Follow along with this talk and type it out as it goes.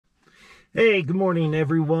Hey, good morning,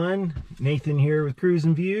 everyone. Nathan here with Cruise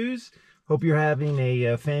and Views. Hope you're having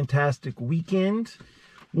a fantastic weekend.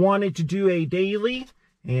 Wanted to do a daily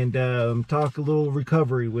and talk a little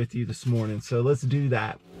recovery with you this morning. So let's do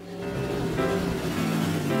that.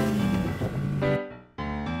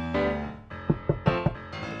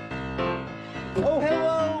 Oh,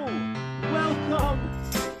 hello! Welcome!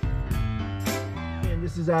 And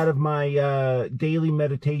this is out of my daily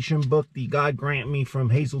meditation book, The God Grant Me from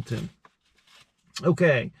Hazleton.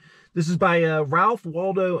 Okay, this is by Ralph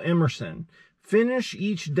Waldo Emerson. Finish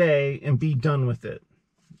each day and be done with it.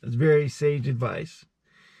 That's very sage advice.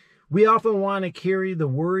 We often want to carry the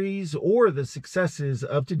worries or the successes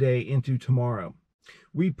of today into tomorrow.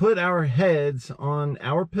 We put our heads on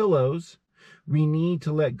our pillows. We need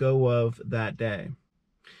to let go of that day.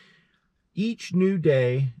 Each new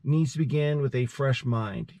day needs to begin with a fresh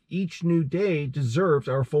mind. Each new day deserves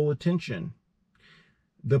our full attention.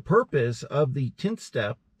 The purpose of the 10th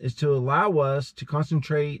step is to allow us to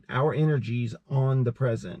concentrate our energies on the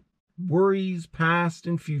present. Worries, past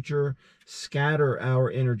and future, scatter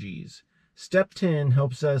our energies. Step 10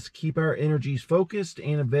 helps us keep our energies focused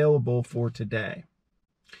and available for today.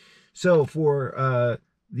 So for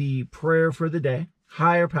the prayer for the day,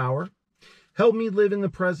 higher power, help me live in the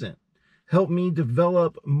present. Help me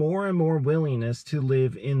develop more and more willingness to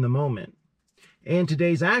live in the moment. And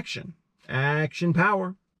today's action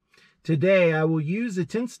power. Today, I will use the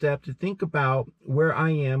 10th step to think about where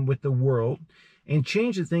I am with the world and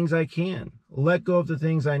change the things I can, let go of the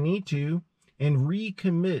things I need to, and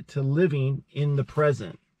recommit to living in the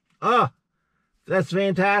present. That's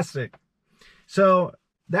fantastic. So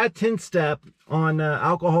that 10th step on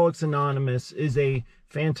Alcoholics Anonymous is a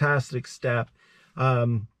fantastic step.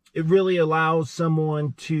 It really allows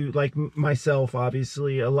someone to, like myself,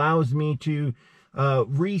 obviously, allows me to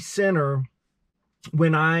recenter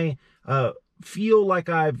when I feel like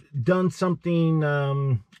I've done something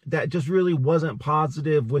that just really wasn't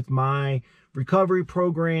positive with my recovery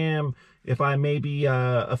program, if I maybe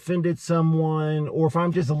offended someone, or if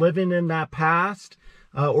I'm just living in that past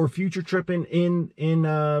or future tripping in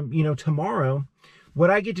tomorrow. What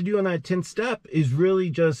I get to do on that 10th step is really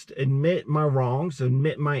just admit my wrongs,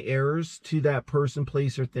 admit my errors to that person,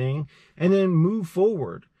 place, or thing, and then move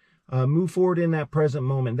forward. Move forward in that present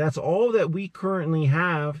moment. That's all that we currently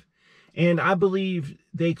have. And I believe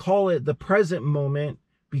they call it the present moment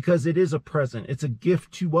because it is a present. It's a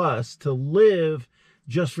gift to us to live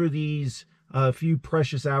just for these few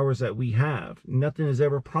precious hours that we have. Nothing is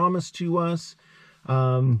ever promised to us.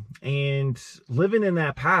 And living in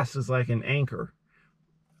that past is like an anchor.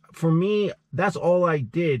 For me, that's all I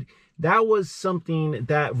did. That was something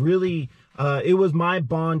that really, it was my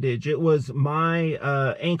bondage. It was my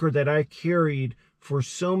anchor that I carried for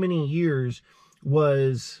so many years,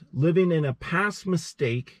 was living in a past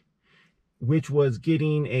mistake, which was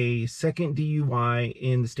getting a second DUI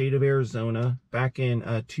in the state of Arizona back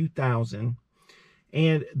in 2000.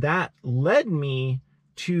 And that led me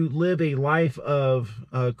to live a life of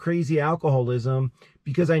crazy alcoholism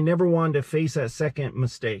because I never wanted to face that second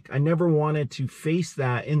mistake. I never wanted to face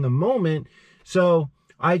that in the moment. So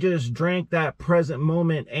I just drank that present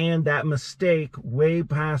moment and that mistake way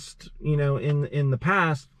past, in the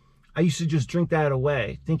past. I used to just drink that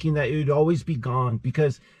away, thinking that it would always be gone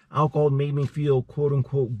because alcohol made me feel quote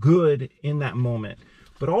unquote good in that moment.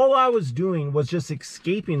 But all I was doing was just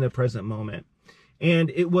escaping the present moment. And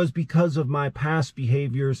it was because of my past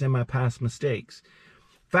behaviors and my past mistakes.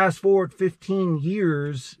 Fast forward 15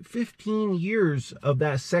 years of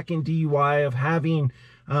that second DUI, of having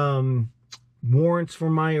warrants for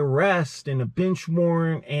my arrest and a bench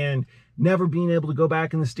warrant, and never being able to go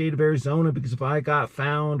back in the state of Arizona because if I got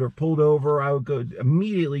found or pulled over, I would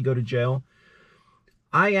immediately go to jail.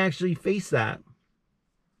 I actually faced that.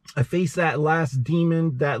 I faced that last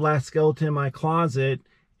demon, that last skeleton in my closet,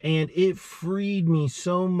 and it freed me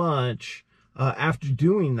so much after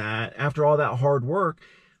doing that, after all that hard work.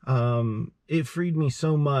 It freed me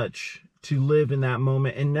so much to live in that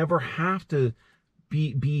moment and never have to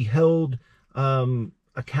be held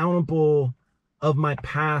accountable of my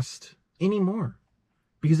past anymore,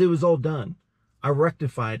 because it was all done. I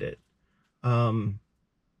rectified it. Gosh,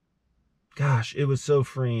 it was so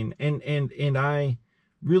freeing. And I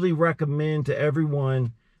really recommend to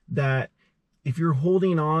everyone that if you're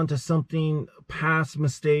holding on to something, past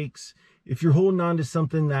mistakes, if you're holding on to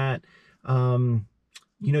something that,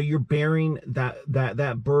 you're bearing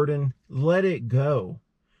that burden, let it go.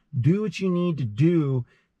 Do what you need to do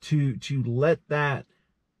to let that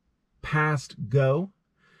past go,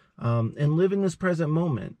 and live in this present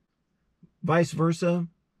moment. Vice versa,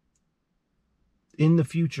 in the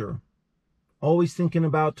future, always thinking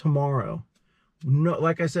about tomorrow. No,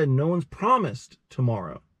 like I said, no one's promised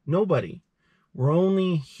tomorrow. Nobody. We're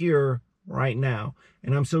only here right now.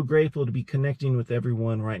 And I'm so grateful to be connecting with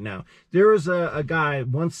everyone right now. There was a guy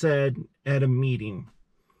once said at a meeting,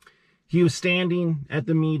 he was standing at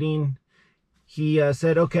the meeting. He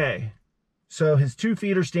said, okay, so his 2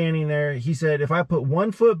 feet are standing there. He said, if I put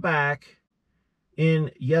 1 foot back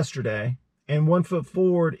in yesterday and 1 foot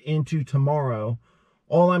forward into tomorrow,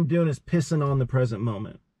 all I'm doing is pissing on the present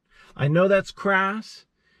moment. I know that's crass,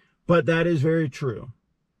 but that is very true.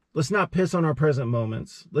 Let's not piss on our present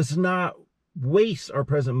moments. Let's not waste our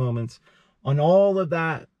present moments on all of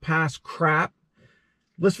that past crap.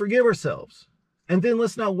 Let's forgive ourselves. And then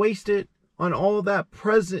let's not waste it on all of that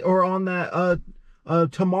present or on that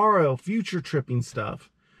tomorrow, future tripping stuff.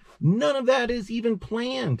 None of that is even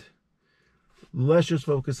planned. Let's just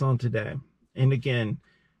focus on today. And again,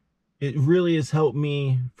 it really has helped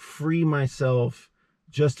me free myself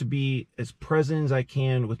just to be as present as I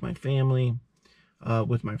can with my family,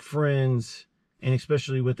 with my friends, and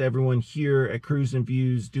especially with everyone here at Cruise and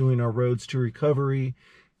Views doing our roads to recovery.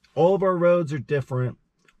 All of our roads are different.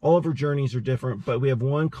 All of our journeys are different, but we have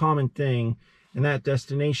one common thing, and that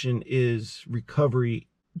destination is recovery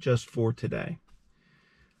just for today.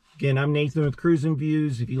 Again, I'm Nathan with Cruise and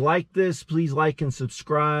Views. If you like this, please like and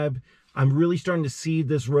subscribe. I'm really starting to see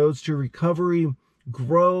this roads to recovery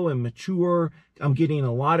grow and mature. I'm getting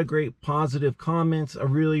a lot of great positive comments. I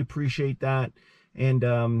really appreciate that. And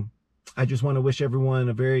I just want to wish everyone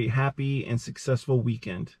a very happy and successful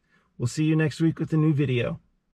weekend. We'll see you next week with a new video.